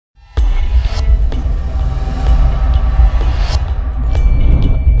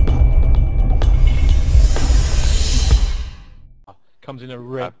comes in a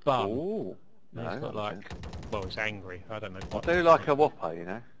red bun. Ooh. And No, it's got like, well, it's angry. I don't know. I do like a Whopper, you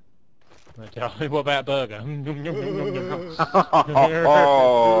know. What about a burger?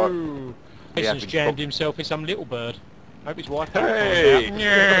 Oh, Jason's jammed himself in some little bird. Hope his wife don't hey! find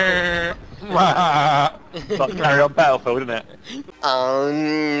out. It's like Carry On Battlefield, isn't it? Oh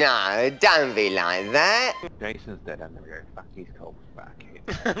no, don't be like that. Jason's dead, I'm gonna go fuck his corpse back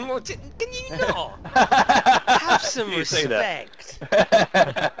in. Well, can you not? Have some You see that? respect.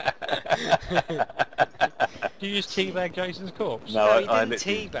 Do you just teabag Jason's corpse? No, He I didn't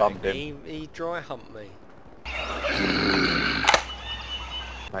literally teabag bumped me, him. he dry humped me.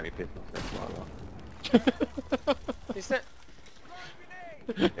 Make me piss myself like that. Is that...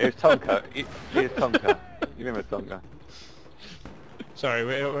 It was Tonka. It was Tonka. You remember Tonka? Sorry,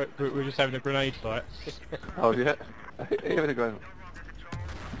 we're just having a grenade fight. Oh yeah? Even a go.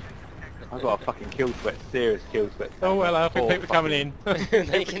 I've got a fucking kill sweat, serious kill sweat. Oh well, I think people are coming in.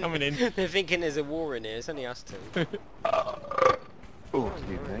 People are coming in. They're thinking there's a war in here, it's only us two. Oh,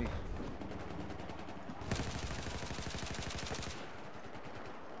 excuse me.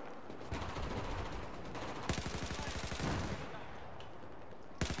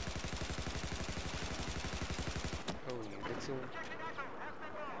 Oh, you little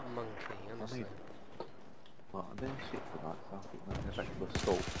monkey, honestly. Well, I'm doing shit tonight, so I think I'm going to go back to the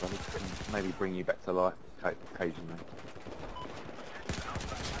assault, so I need to maybe bring you back to life occasionally.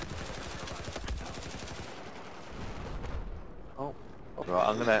 Oh,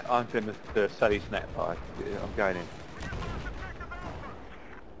 alright, I'm doing the Sally snap fight. I'm going in.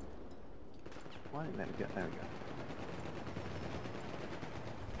 Why didn't let me get, there we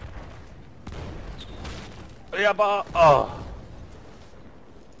go. Yeah, but, oh!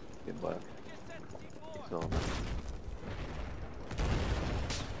 Didn't work. It's all.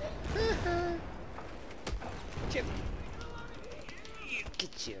 You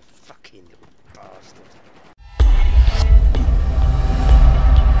get your fucking little bastard.